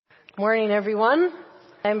Morning, everyone.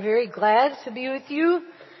 I'm very glad to be with you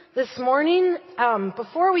this morning.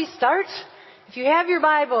 Before we start, if you have your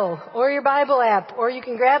Bible or your Bible app, or you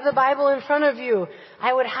can grab the Bible in front of you,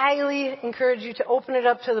 I would highly encourage you to open it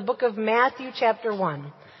up to the book of Matthew chapter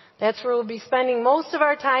 1. That's where we'll be spending most of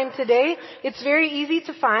our time today. It's very easy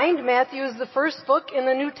to find. Matthew is the first book in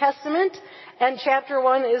the New Testament, and chapter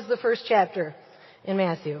 1 is the first chapter in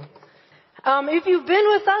Matthew. If you've been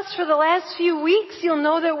with us for the last few weeks, you'll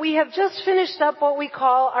know that we have just finished up what we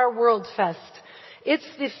call our World Fest. It's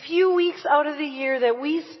the few weeks out of the year that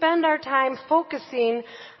we spend our time focusing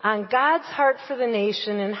on God's heart for the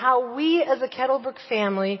nation and how we as a Kettlebrook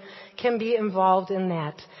family can be involved in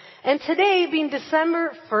that. And today, being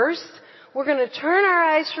December 1st, we're going to turn our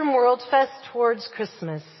eyes from World Fest towards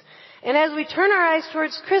Christmas. And as we turn our eyes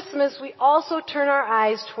towards Christmas, we also turn our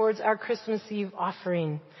eyes towards our Christmas Eve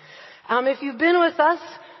offering. If you've been with us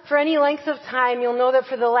for any length of time, you'll know that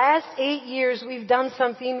for the last 8 years, we've done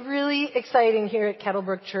something really exciting here at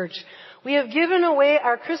Kettlebrook Church. We have given away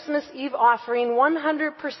our Christmas Eve offering,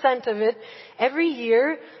 100% of it, every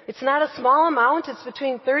year. It's not a small amount. It's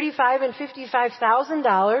between $35,000 and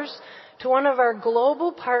 $55,000 to one of our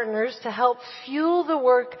global partners to help fuel the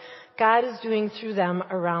work God is doing through them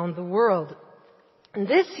around the world. And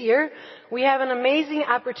this year, we have an amazing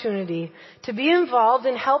opportunity to be involved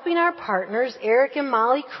in helping our partners, Eric and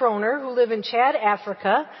Molly Kroner, who live in Chad,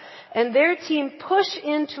 Africa, and their team push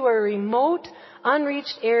into a remote,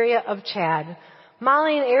 unreached area of Chad.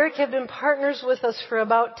 Molly and Eric have been partners with us for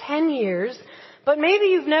about 10 years, but maybe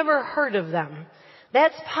you've never heard of them.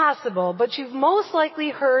 That's possible, but you've most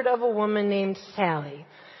likely heard of a woman named Sally.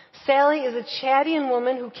 Sally is a Chadian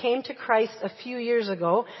woman who came to Christ a few years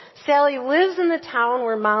ago. Sally lives in the town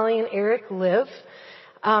where Molly and Eric live,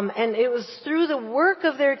 and it was through the work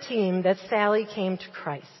of their team that Sally came to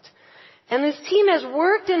Christ. And this team has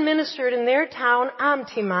worked and ministered in their town,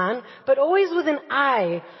 Amtiman, but always with an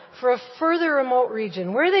eye for a further remote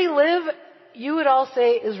region. Where they live, you would all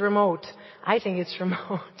say is remote. I think it's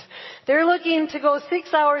remote. They're looking to go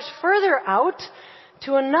 6 hours further out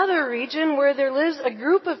to another region where there lives a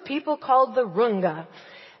group of people called the Runga.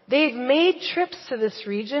 They've made trips to this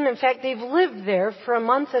region. In fact, they've lived there for a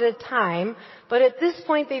month at a time, but at this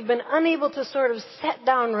point they've been unable to sort of set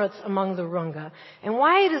down roots among the Runga. And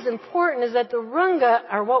why it is important is that the Runga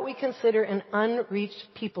are what we consider an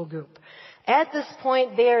unreached people group. At this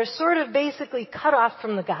point, they are sort of basically cut off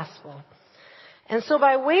from the gospel. And so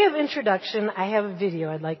by way of introduction, I have a video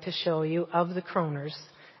I'd like to show you of the Kroners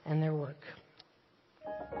and their work.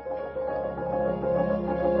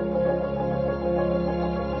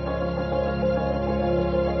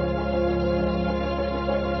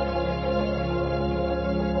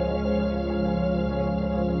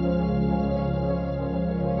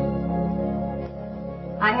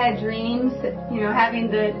 I had dreams,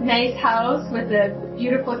 having the nice house with a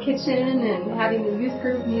beautiful kitchen and having the youth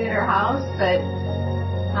group meet at our house, but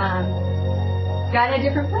God had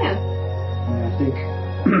different plans. And I think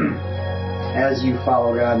as you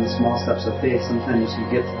follow God in small steps of faith, sometimes you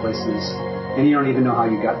get to places and you don't even know how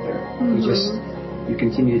you got there. Mm-hmm. You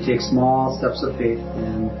continue to take small steps of faith,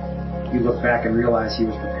 and you look back and realize He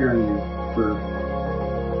was preparing you for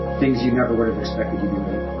things you never would have expected you to be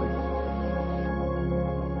ready for.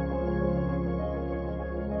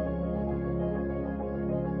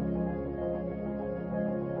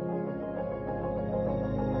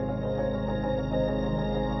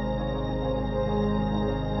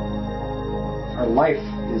 Our life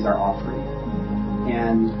is our offering,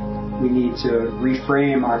 and we need to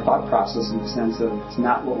reframe our thought process in the sense of it's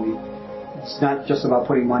not just about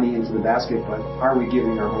putting money into the basket, but are we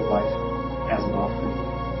giving our whole life as an offering?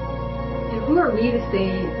 And who are we to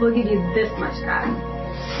say, we'll give you this much, God,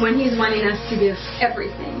 when He's wanting us to give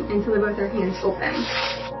everything and to live with our hands open?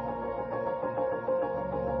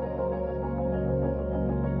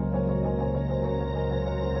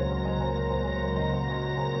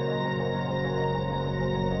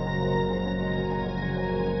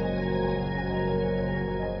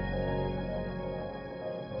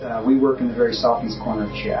 We work in the very southeast corner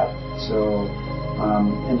of Chad. So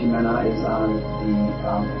N'Djamena is on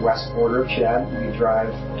the west border of Chad. We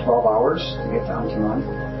drive 12 hours to get to Amtiman.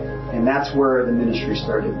 And that's where the ministry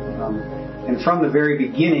started. And from the very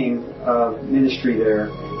beginning of ministry there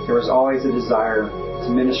was always a desire to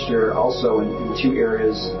minister also in two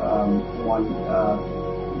areas. One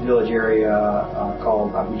village area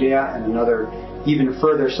called Abu Dea, and another even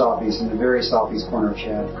further southeast, in the very southeast corner of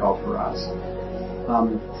Chad, called Faraz.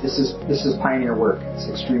 This is pioneer work. It's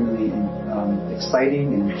extremely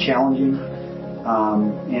exciting and challenging,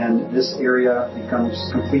 and this area becomes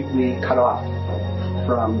completely cut off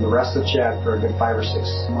from the rest of Chad for a good 5 or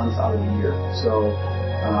 6 months out of the year. So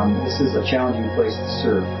this is a challenging place to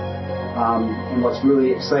serve. And what's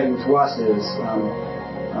really exciting to us is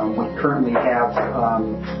we currently have a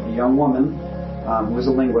young woman who is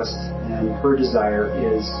a linguist, and her desire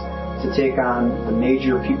is to take on the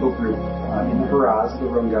major people group in the Haraz, the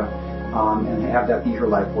Runga, and have that be her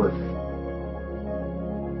life work.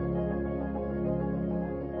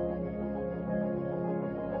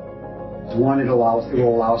 One, it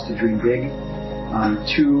will allow us to dream big.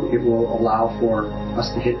 Two, it will allow for us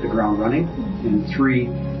to hit the ground running. And three,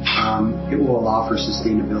 it will allow for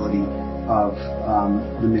sustainability of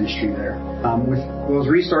the ministry there. With those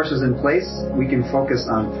resources in place, we can focus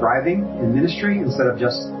on thriving in ministry instead of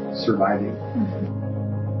just surviving.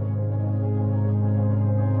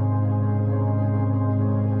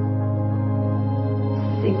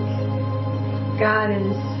 I think God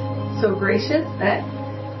is so gracious that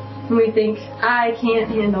when we think, I can't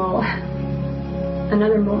handle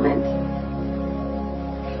another moment,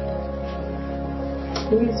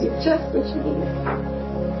 He gives you just what you need.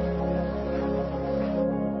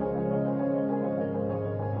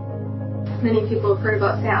 Many people have heard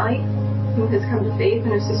about Sally, who has come to faith,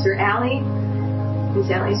 and her sister Allie, and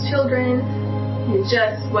Sally's children, and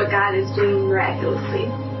just what God is doing miraculously.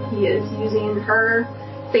 He is using her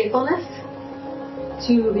faithfulness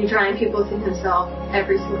to be drawing people to Himself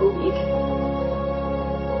every single week.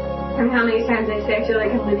 I mean, how many times I say I feel like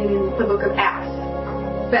I'm living in the book of Acts,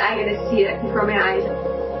 but I get to see it before my eyes,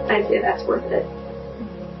 and I say that's worth it.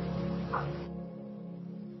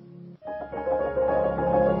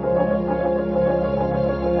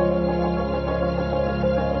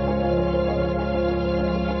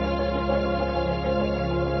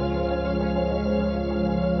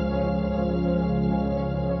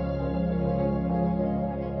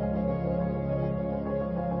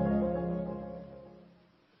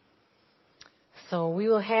 So we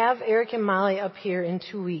will have Eric and Molly up here in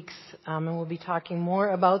 2 weeks, and we'll be talking more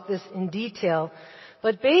about this in detail.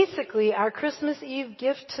 But basically, our Christmas Eve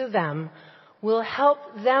gift to them will help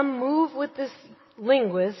them move with this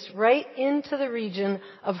linguist right into the region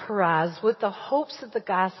of Haraz with the hopes that the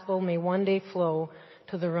gospel may one day flow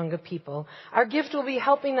to the Runga people. Our gift will be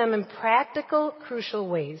helping them in practical, crucial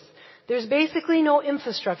ways. There's basically no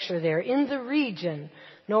infrastructure there in the region.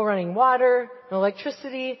 No running water, no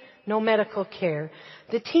electricity, no medical care.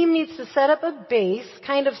 The team needs to set up a base,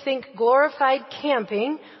 kind of think glorified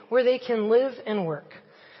camping, where they can live and work.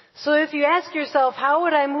 So if you ask yourself, how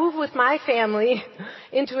would I move with my family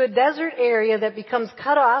into a desert area that becomes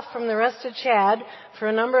cut off from the rest of Chad for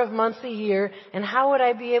a number of months a year, and how would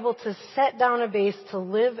I be able to set down a base to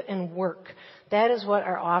live and work? That is what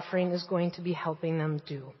our offering is going to be helping them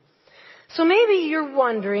do. So maybe you're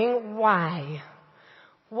wondering why.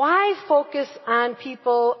 Why focus on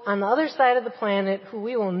people on the other side of the planet who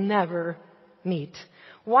we will never meet?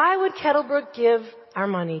 Why would Kettlebrook give our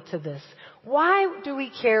money to this? Why do we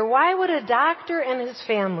care? Why would a doctor and his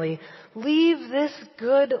family leave this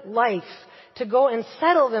good life to go and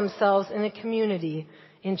settle themselves in a community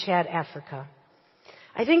in Chad, Africa?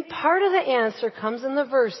 I think part of the answer comes in the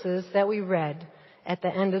verses that we read at the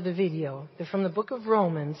end of the video. They're from the book of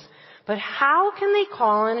Romans. But how can they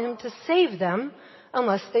call on Him to save them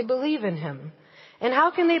unless they believe in Him? And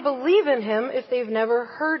how can they believe in Him if they've never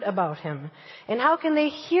heard about Him? And how can they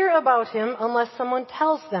hear about Him unless someone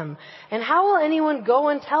tells them? And how will anyone go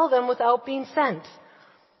and tell them without being sent?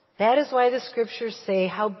 That is why the scriptures say,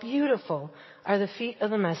 how beautiful are the feet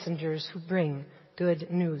of the messengers who bring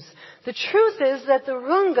good news. The truth is that the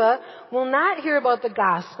Runga will not hear about the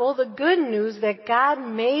gospel, the good news that God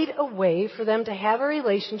made a way for them to have a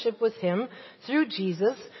relationship with Him through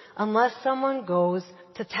Jesus, unless someone goes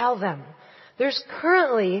to tell them. There's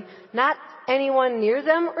currently not anyone near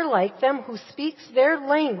them or like them who speaks their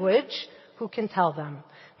language who can tell them.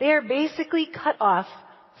 They are basically cut off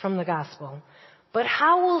from the gospel. But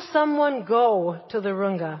how will someone go to the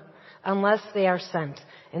Runga unless they are sent?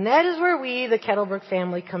 And that is where we, the Kettlebrook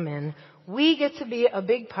family, come in. We get to be a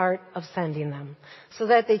big part of sending them so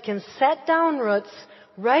that they can set down roots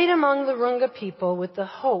right among the Runga people with the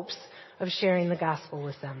hopes of sharing the gospel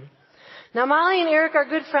with them. Now, Molly and Eric are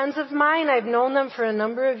good friends of mine. I've known them for a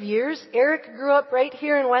number of years. Eric grew up right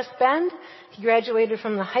here in West Bend. He graduated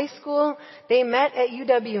from the high school. They met at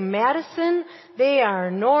UW-Madison. They are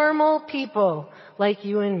normal people like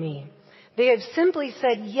you and me. They have simply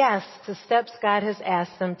said yes to steps God has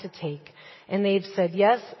asked them to take. And they've said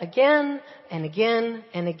yes again and again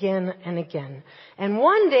and again and again. And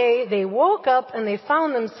one day they woke up and they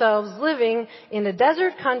found themselves living in a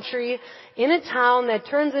desert country in a town that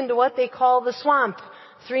turns into what they call the swamp.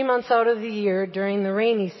 3 months out of the year during the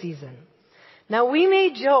rainy season. Now, we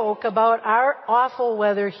may joke about our awful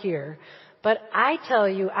weather here, but I tell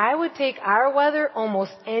you, I would take our weather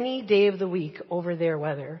almost any day of the week over their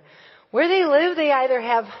weather. Where they live, they either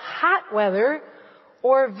have hot weather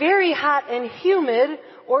or very hot and humid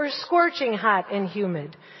or scorching hot and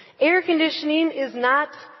humid. Air conditioning is not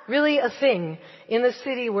really a thing in the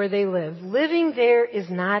city where they live. Living there is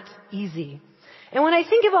not easy. And when I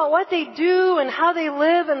think about what they do and how they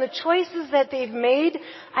live and the choices that they've made,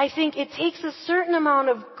 I think it takes a certain amount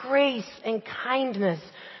of grace and kindness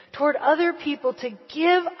toward other people to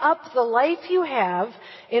give up the life you have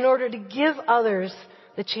in order to give others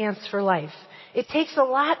the chance for life. It takes a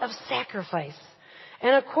lot of sacrifice.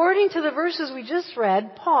 And according to the verses we just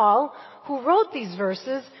read, Paul, who wrote these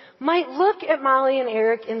verses, might look at Molly and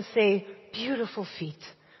Eric and say, beautiful feet.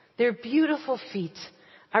 Their beautiful feet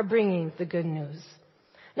are bringing the good news.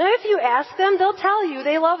 Now, if you ask them, they'll tell you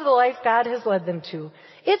they love the life God has led them to.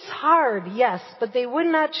 It's hard, yes, but they would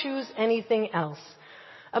not choose anything else.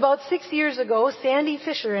 About 6 years ago, Sandy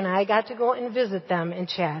Fisher and I got to go and visit them in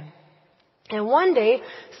Chad. And one day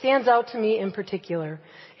stands out to me in particular.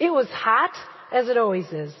 It was hot, as it always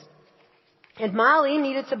is. And Molly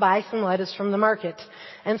needed to buy some lettuce from the market.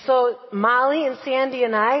 And so Molly and Sandy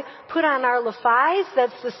and I put on our lefais,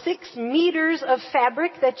 that's the 6 meters of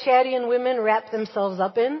fabric that Chadian women wrap themselves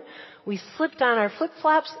up in. We slipped on our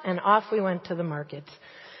flip-flops and off we went to the market.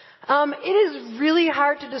 It is really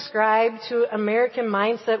hard to describe to American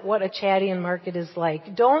mindset what a Chadian market is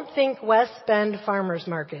like. Don't think West Bend Farmers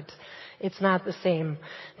Market. It's not the same.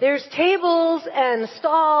 There's tables and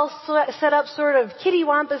stalls set up sort of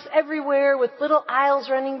kittywampus everywhere with little aisles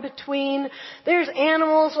running between. There's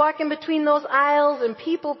animals walking between those aisles and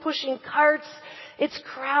people pushing carts. It's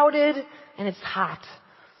crowded and it's hot.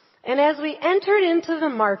 And as we entered into the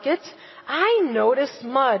market, I noticed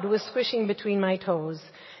mud was squishing between my toes.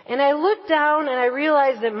 And I looked down and I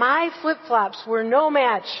realized that my flip-flops were no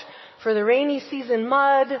match for the rainy season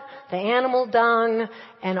mud, the animal dung,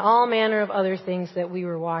 and all manner of other things that we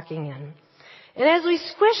were walking in. And as we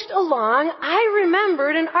squished along, I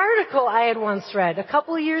remembered an article I had once read a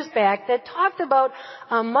couple of years back that talked about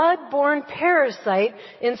a mud-borne parasite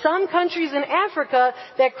in some countries in Africa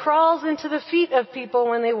that crawls into the feet of people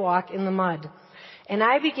when they walk in the mud. And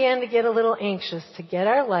I began to get a little anxious to get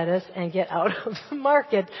our lettuce and get out of the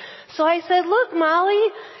market. So I said, look, Molly,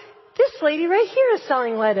 this lady right here is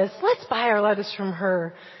selling lettuce. Let's buy our lettuce from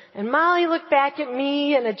her. And Molly looked back at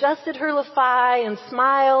me and adjusted her lefais and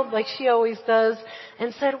smiled like she always does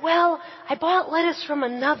and said, well, I bought lettuce from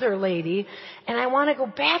another lady and I want to go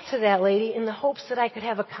back to that lady in the hopes that I could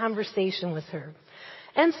have a conversation with her.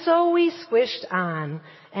 And so we squished on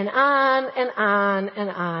and on and on and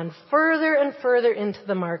on, further and further into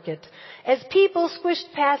the market, as people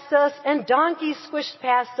squished past us and donkeys squished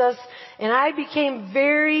past us, and I became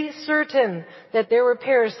very certain that there were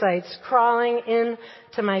parasites crawling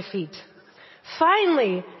into my feet.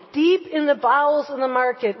 Finally, deep in the bowels of the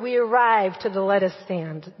market, we arrived to the lettuce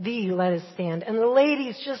stand, and the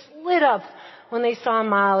ladies just lit up when they saw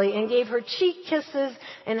Molly and gave her cheek kisses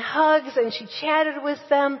and hugs, and she chatted with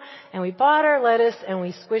them, and we bought our lettuce and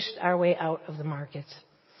we squished our way out of the market.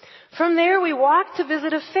 From there, we walked to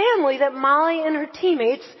visit a family that Molly and her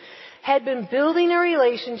teammates had been building a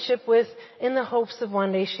relationship with in the hopes of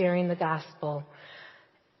one day sharing the gospel.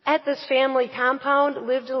 At this family compound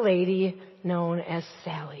lived a lady known as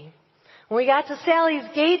Sally. When we got to Sally's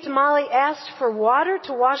gate, Molly asked for water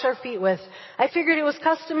to wash our feet with. I figured it was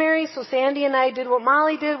customary, so Sandy and I did what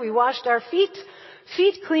Molly did. We washed our feet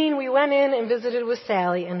clean. We went in and visited with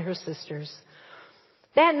Sally and her sisters.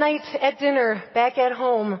 That night at dinner, back at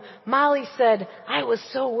home, Molly said, I was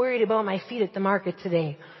so worried about my feet at the market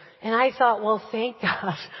today. And I thought, well, thank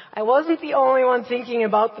God. I wasn't the only one thinking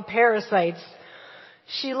about the parasites.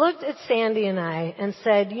 She looked at Sandy and I and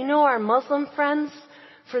said, you know our Muslim friends?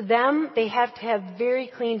 For them, they have to have very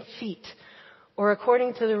clean feet. Or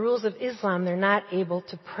according to the rules of Islam, they're not able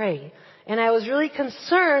to pray. And I was really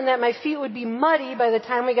concerned that my feet would be muddy by the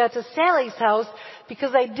time we got to Sally's house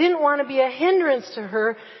because I didn't want to be a hindrance to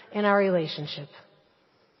her in our relationship.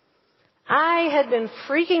 I had been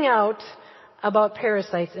freaking out about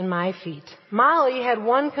parasites in my feet. Molly had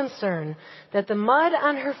one concern, that the mud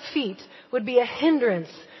on her feet would be a hindrance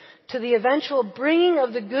to the eventual bringing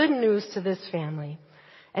of the good news to this family.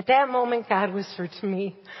 At that moment, God whispered to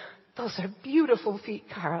me, those are beautiful feet,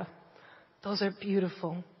 Cara. Those are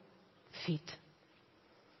beautiful feet.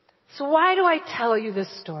 So why do I tell you this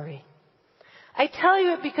story? I tell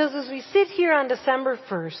you it because as we sit here on December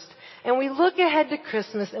 1st and we look ahead to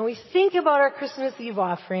Christmas and we think about our Christmas Eve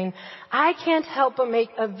offering, I can't help but make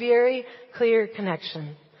a very clear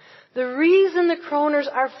connection. The reason the Kroners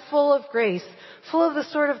are full of grace, full of the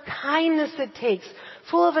sort of kindness it takes,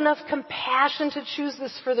 full of enough compassion to choose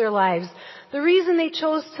this for their lives, the reason they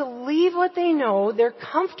chose to leave what they know, their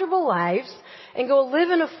comfortable lives, and go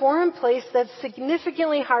live in a foreign place that's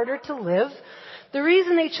significantly harder to live, the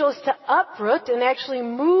reason they chose to uproot and actually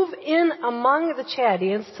move in among the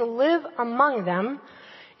Chadians to live among them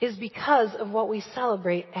is because of what we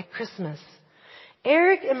celebrate at Christmas.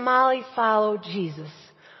 Eric and Molly follow Jesus,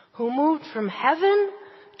 who moved from heaven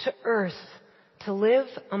to earth to live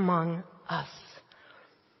among us.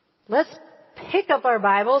 Let's pick up our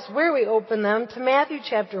Bibles where we open them to Matthew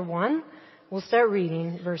chapter 1. We'll start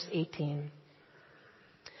reading verse 18.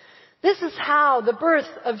 This is how the birth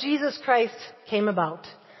of Jesus Christ came about.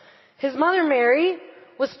 His mother Mary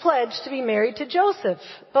was pledged to be married to Joseph,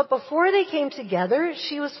 but before they came together,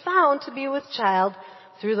 she was found to be with child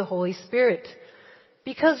through the Holy Spirit.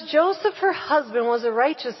 Because Joseph, her husband, was a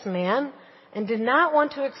righteous man and did not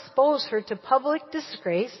want to expose her to public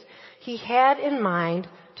disgrace, he had in mind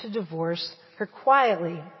to divorce her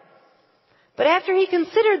quietly. But after he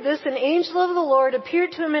considered this, an angel of the Lord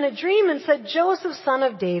appeared to him in a dream and said, Joseph, son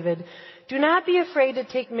of David, do not be afraid to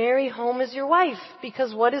take Mary home as your wife,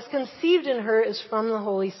 because what is conceived in her is from the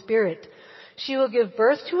Holy Spirit. She will give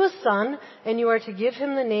birth to a son, and you are to give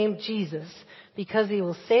him the name Jesus, because he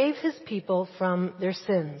will save his people from their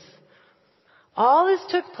sins. All this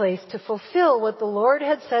took place to fulfill what the Lord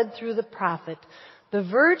had said through the prophet. The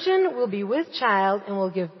virgin will be with child and will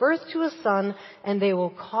give birth to a son, and they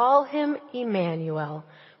will call him Emmanuel,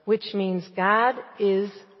 which means God is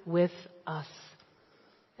with us.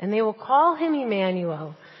 And they will call him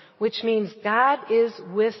Emmanuel, which means God is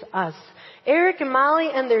with us. Eric and Molly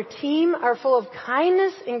and their team are full of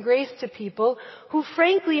kindness and grace to people who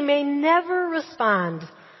frankly may never respond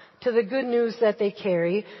to the good news that they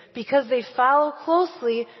carry because they follow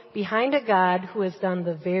closely behind a God who has done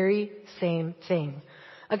the very same thing.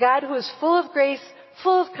 A God who is full of grace,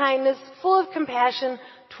 full of kindness, full of compassion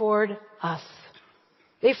toward us.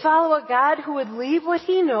 They follow a God who would leave what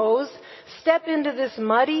he knows, step into this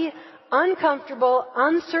muddy, uncomfortable,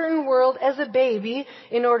 uncertain world as a baby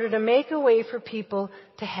in order to make a way for people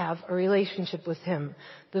to have a relationship with him.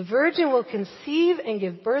 The virgin will conceive and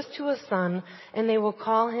give birth to a son, and they will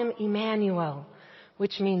call him Emmanuel,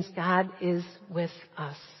 which means God is with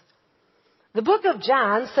us. The book of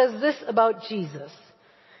John says this about Jesus.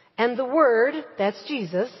 And the Word, that's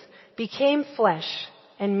Jesus, became flesh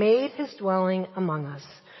and made his dwelling among us.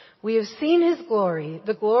 We have seen his glory,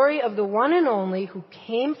 the glory of the one and only who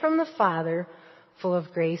came from the Father, full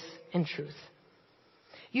of grace and truth.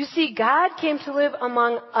 You see, God came to live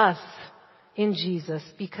among us in Jesus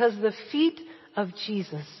because the feet of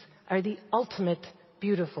Jesus are the ultimate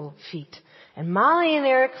beautiful feet. And Molly and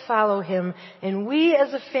Eric follow him, and we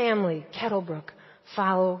as a family, Kettlebrook,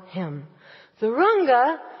 follow him. The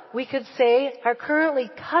Runga, we could say, are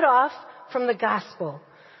currently cut off from the gospel.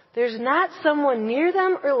 There's not someone near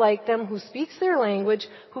them or like them who speaks their language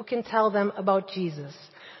who can tell them about Jesus.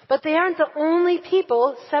 But they aren't the only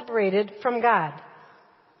people separated from God.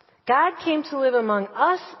 God came to live among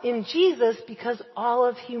us in Jesus because all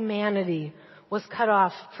of humanity was cut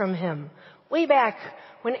off from him. Way back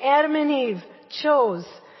when Adam and Eve chose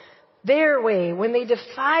their way, when they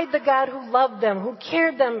defied the God who loved them, who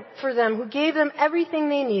cared for them, who gave them everything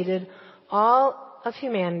they needed, all of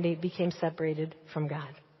humanity became separated from God.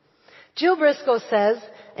 Jill Briscoe says,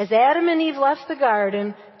 as Adam and Eve left the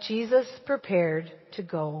garden, Jesus prepared to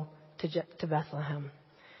go to Bethlehem.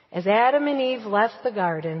 As Adam and Eve left the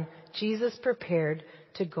garden, Jesus prepared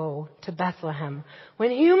to go to Bethlehem.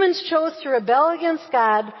 When humans chose to rebel against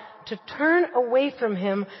God, to turn away from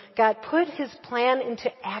him, God put his plan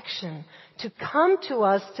into action, to come to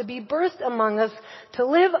us, to be birthed among us, to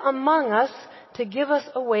live among us, to give us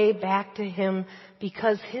a way back to him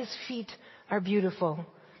because his feet are beautiful.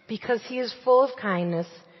 Because he is full of kindness,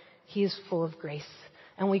 he is full of grace.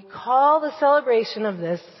 And we call the celebration of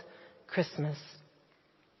this Christmas.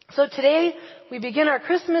 So today we begin our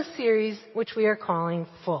Christmas series, which we are calling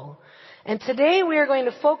Full. And today we are going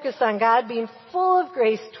to focus on God being full of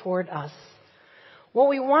grace toward us. What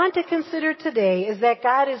we want to consider today is that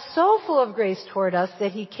God is so full of grace toward us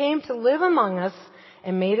that he came to live among us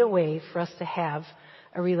and made a way for us to have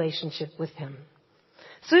a relationship with him.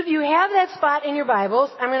 So if you have that spot in your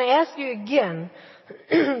Bibles, I'm going to ask you again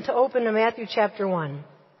to open to Matthew chapter 1,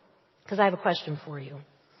 because I have a question for you.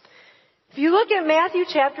 If you look at Matthew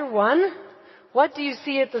chapter 1, what do you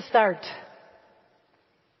see at the start?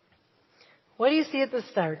 What do you see at the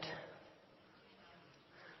start?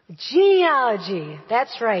 Genealogy.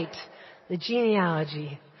 That's right. The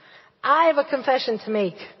genealogy. I have a confession to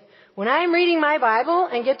make. When I'm reading my Bible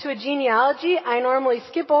and get to a genealogy, I normally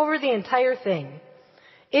skip over the entire thing.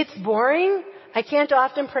 It's boring. I can't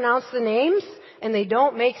often pronounce the names, and they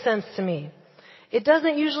don't make sense to me. It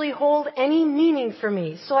doesn't usually hold any meaning for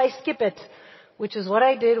me, so I skip it, which is what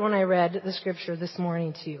I did when I read the scripture this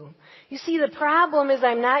morning to you. You see, the problem is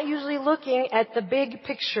I'm not usually looking at the big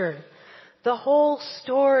picture, the whole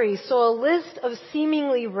story. So a list of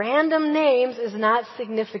seemingly random names is not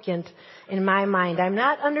significant in my mind. I'm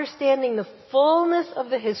not understanding the fullness of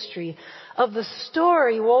the history, of the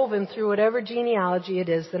story woven through whatever genealogy it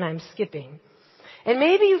is that I'm skipping. And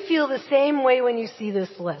maybe you feel the same way when you see this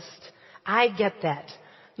list. I get that.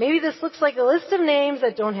 Maybe this looks like a list of names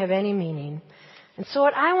that don't have any meaning. And so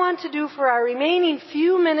what I want to do for our remaining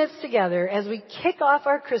few minutes together as we kick off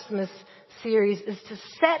our Christmas series is to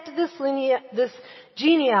set this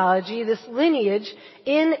genealogy, this lineage,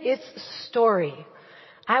 in its story.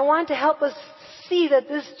 I want to help us see that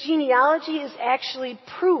this genealogy is actually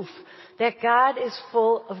proof that God is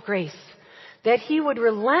full of grace, that He would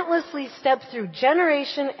relentlessly step through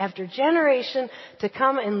generation after generation to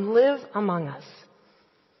come and live among us.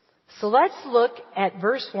 So let's look at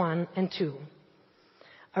verse 1 and 2.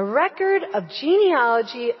 A record of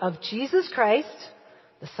genealogy of Jesus Christ,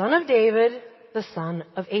 the son of David, the son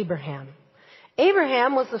of Abraham.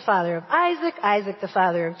 Abraham was the father of Isaac, Isaac the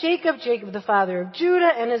father of Jacob, Jacob the father of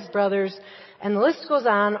Judah and his brothers, and the list goes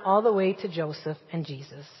on all the way to Joseph and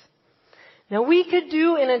Jesus. Now we could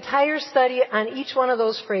do an entire study on each one of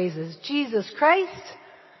those phrases. Jesus Christ,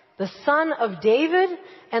 the son of David,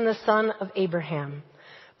 and the son of Abraham.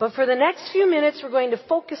 But for the next few minutes, we're going to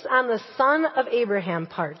focus on the son of Abraham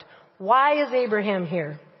part. Why is Abraham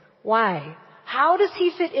here? Why? How does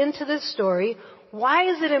he fit into this story? Why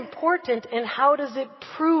is it important, and how does it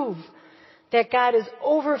prove that God is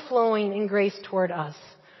overflowing in grace toward us?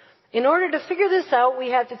 In order to figure this out, we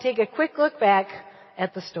have to take a quick look back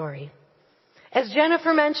at the story. As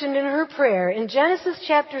Jennifer mentioned in her prayer, in Genesis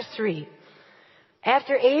chapter 3,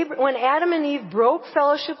 when Adam and Eve broke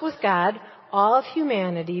fellowship with God, all of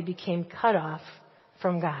humanity became cut off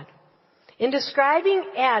from God. In describing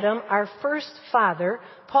Adam, our first father,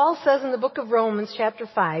 Paul says in the book of Romans chapter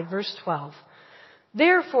 5, verse 12,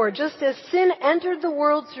 "Therefore, just as sin entered the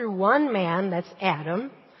world through one man," that's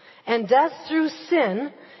Adam, "and death through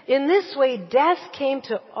sin, in this way death came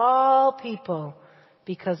to all people,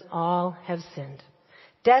 because all have sinned."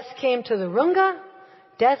 Death came to the Runga.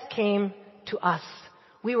 Death came to us.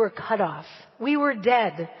 We were cut off. We were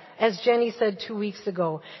dead, as Jenny said 2 weeks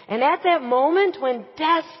ago. And at that moment when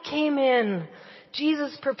death came in,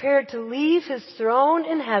 Jesus prepared to leave His throne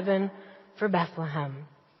in heaven for Bethlehem.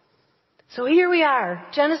 So here we are,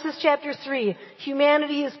 Genesis chapter 3.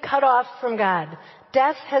 Humanity is cut off from God.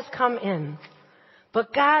 Death has come in.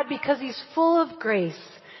 But God, because He's full of grace,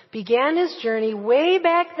 began His journey way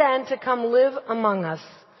back then to come live among us.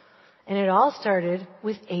 And it all started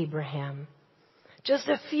with Abraham. Just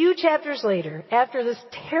a few chapters later, after this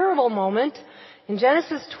terrible moment, in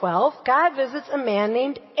Genesis 12, God visits a man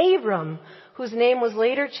named Abram, whose name was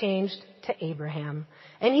later changed to Abraham.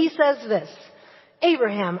 And He says this,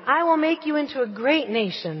 "Abraham, I will make you into a great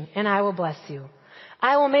nation, and I will bless you.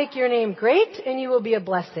 I will make your name great, and you will be a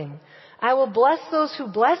blessing. I will bless those who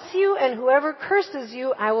bless you, and whoever curses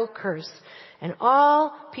you, I will curse. And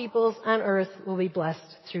all peoples on earth will be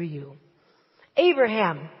blessed through you."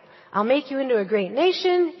 Abraham, I'll make you into a great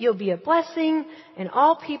nation, you'll be a blessing, and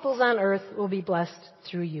all peoples on earth will be blessed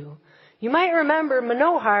through you. You might remember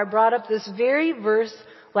Manohar brought up this very verse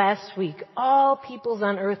last week. All peoples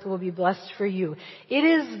on earth will be blessed for you. It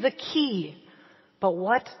is the key. But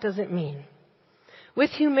what does it mean?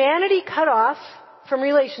 With humanity cut off from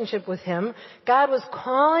relationship with Him, God was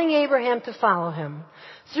calling Abraham to follow Him.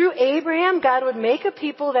 Through Abraham, God would make a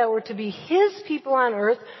people that were to be His people on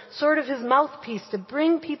earth, sort of His mouthpiece to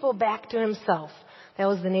bring people back to Himself. That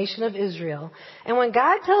was the nation of Israel. And when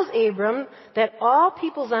God tells Abram that all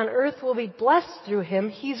peoples on earth will be blessed through him,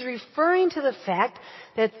 He's referring to the fact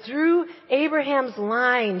that through Abraham's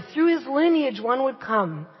line, through his lineage, one would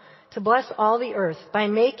come to bless all the earth by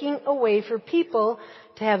making a way for people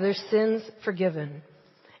to have their sins forgiven.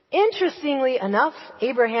 Interestingly enough,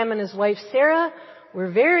 Abraham and his wife Sarah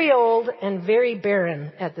were very old and very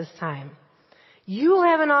barren at this time. You will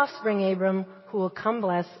have an offspring, Abram, who will come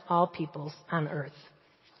bless all peoples on earth.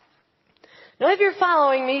 Now, if you're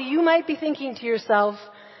following me, you might be thinking to yourself,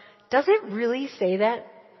 does it really say that?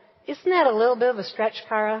 Isn't that a little bit of a stretch,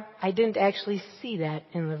 Cara? I didn't actually see that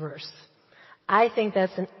in the verse. I think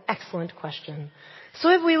that's an excellent question. So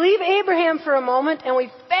if we leave Abraham for a moment and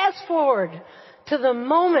we fast forward to the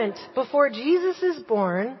moment before Jesus is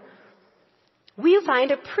born, we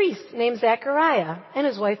find a priest named Zechariah and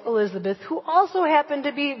his wife Elizabeth, who also happened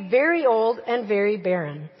to be very old and very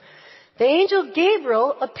barren. The angel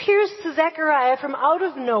Gabriel appears to Zechariah from out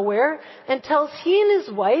of nowhere and tells he and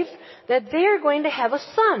his wife that they are going to have a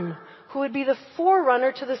son who would be the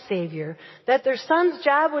forerunner to the Savior, that their son's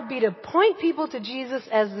job would be to point people to Jesus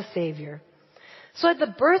as the Savior. So at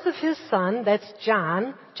the birth of his son, that's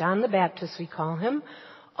John the Baptist we call him,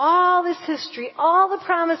 all this history, all the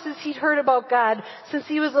promises he'd heard about God since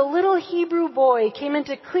he was a little Hebrew boy came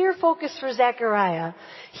into clear focus for Zechariah.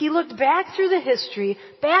 He looked back through the history,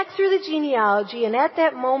 back through the genealogy, and at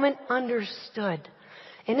that moment understood.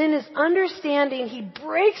 And in his understanding, he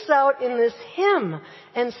breaks out in this hymn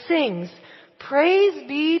and sings, "Praise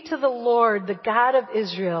be to the Lord, the God of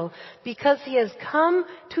Israel, because he has come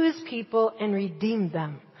to his people and redeemed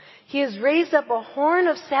them. He has raised up a horn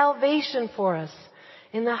of salvation for us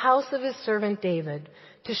in the house of his servant David,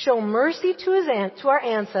 to show mercy to our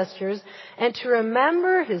ancestors and to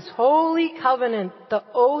remember his holy covenant, the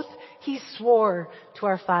oath he swore to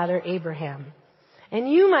our father Abraham.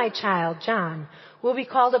 And you, my child, John, will be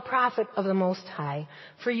called a prophet of the Most High,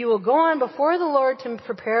 for you will go on before the Lord to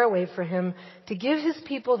prepare a way for him, to give his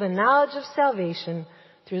people the knowledge of salvation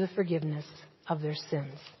through the forgiveness of their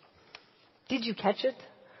sins." Did you catch it?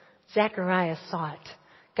 Zechariah saw it.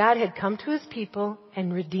 God had come to his people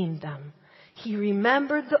and redeemed them. He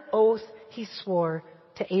remembered the oath he swore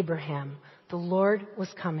to Abraham. The Lord was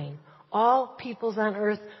coming. All peoples on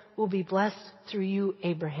earth will be blessed through you,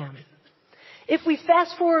 Abraham. If we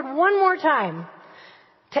fast forward one more time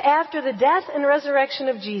to after the death and resurrection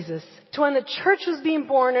of Jesus, to when the church was being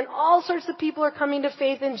born and all sorts of people are coming to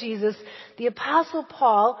faith in Jesus, the Apostle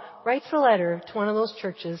Paul writes a letter to one of those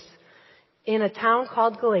churches in a town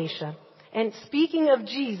called Galatia. And speaking of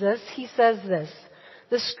Jesus, he says this: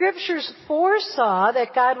 "The scriptures foresaw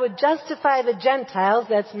that God would justify the Gentiles,"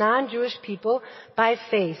 that's non-Jewish people, "by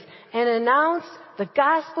faith, and announced the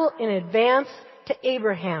gospel in advance to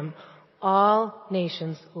Abraham. All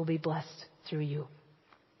nations will be blessed through you."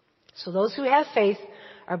 So those who have faith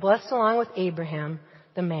are blessed along with Abraham,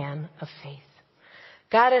 the man of faith.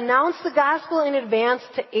 God announced the gospel in advance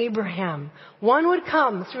to Abraham. One would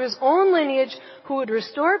come through his own lineage who would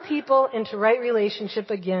restore people into right relationship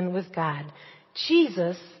again with God.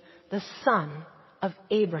 Jesus, the son of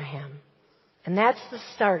Abraham. And that's the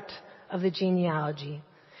start of the genealogy.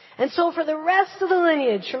 And so for the rest of the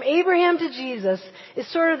lineage, from Abraham to Jesus, is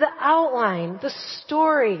sort of the outline, the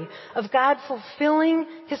story of God fulfilling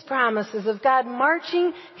his promises, of God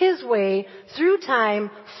marching his way through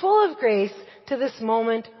time, full of grace, to this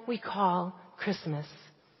moment we call Christmas.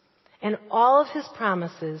 And all of his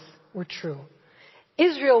promises were true.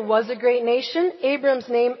 Israel was a great nation. Abram's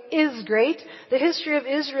name is great. The history of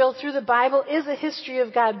Israel through the Bible is a history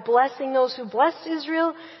of God blessing those who blessed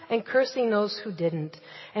Israel and cursing those who didn't.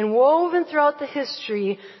 And woven throughout the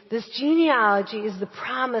history, this genealogy is the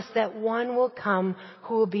promise that one will come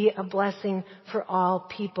who will be a blessing for all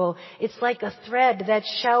people. It's like a thread that's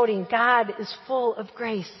shouting, God is full of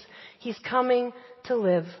grace. He's coming to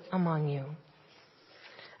live among you.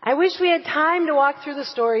 I wish we had time to walk through the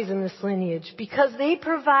stories in this lineage because they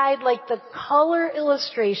provide like the color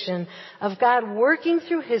illustration of God working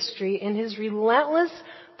through history in his relentless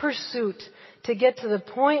pursuit to get to the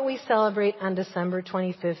point we celebrate on December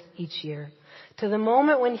 25th each year, to the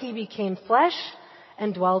moment when he became flesh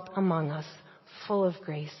and dwelt among us, full of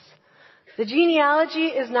grace. The genealogy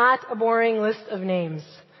is not a boring list of names.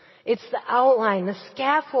 It's the outline, the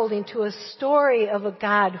scaffolding to a story of a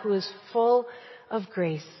God who is full of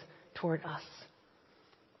grace toward us.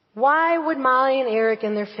 Why would Molly and Eric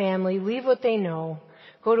and their family leave what they know,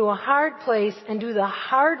 go to a hard place, and do the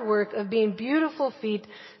hard work of being beautiful feet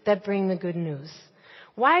that bring the good news?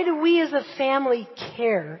 Why do we as a family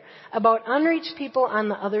care about unreached people on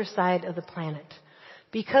the other side of the planet?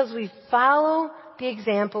 Because we follow the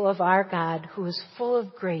example of our God who is full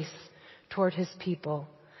of grace toward his people.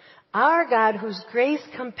 Our God whose grace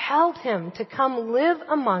compelled him to come live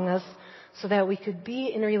among us so that we could be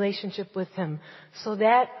in a relationship with him, so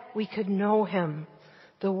that we could know him.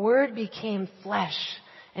 The Word became flesh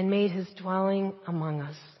and made his dwelling among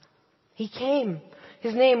us. He came.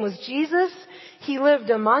 His name was Jesus. He lived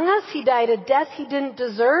among us. He died a death he didn't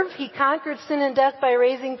deserve. He conquered sin and death by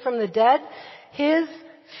raising from the dead. His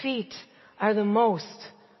feet are the most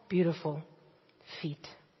beautiful feet.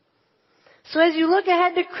 So as you look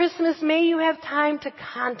ahead to Christmas, may you have time to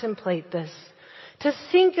contemplate this, to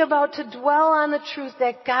think about, to dwell on the truth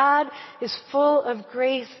that God is full of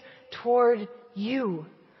grace toward you.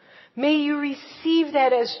 May you receive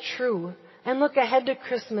that as true and look ahead to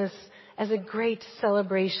Christmas as a great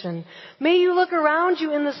celebration. May you look around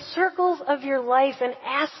you in the circles of your life and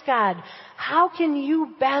ask God, how can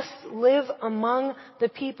you best live among the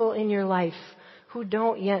people in your life who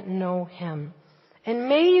don't yet know Him? And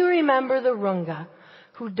may you remember the Runga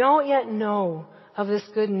who don't yet know of this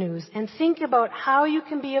good news and think about how you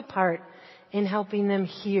can be a part in helping them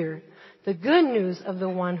hear the good news of the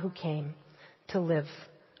one who came to live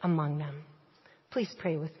among them. Please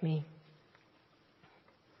pray with me.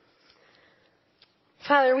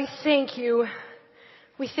 Father, we thank you.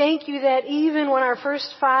 We thank you that even when our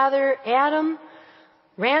first father, Adam,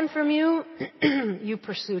 ran from you, you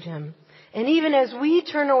pursued him. And even as we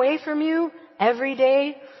turn away from you every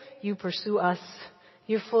day, you pursue us.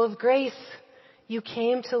 You're full of grace. You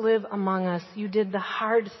came to live among us. You did the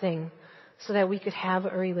hard thing so that we could have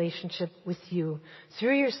a relationship with you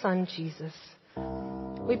through your Son, Jesus.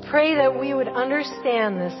 We pray that we would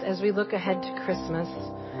understand this as we look ahead to Christmas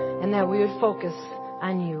and that we would focus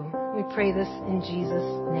on you. We pray this in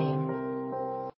Jesus' name.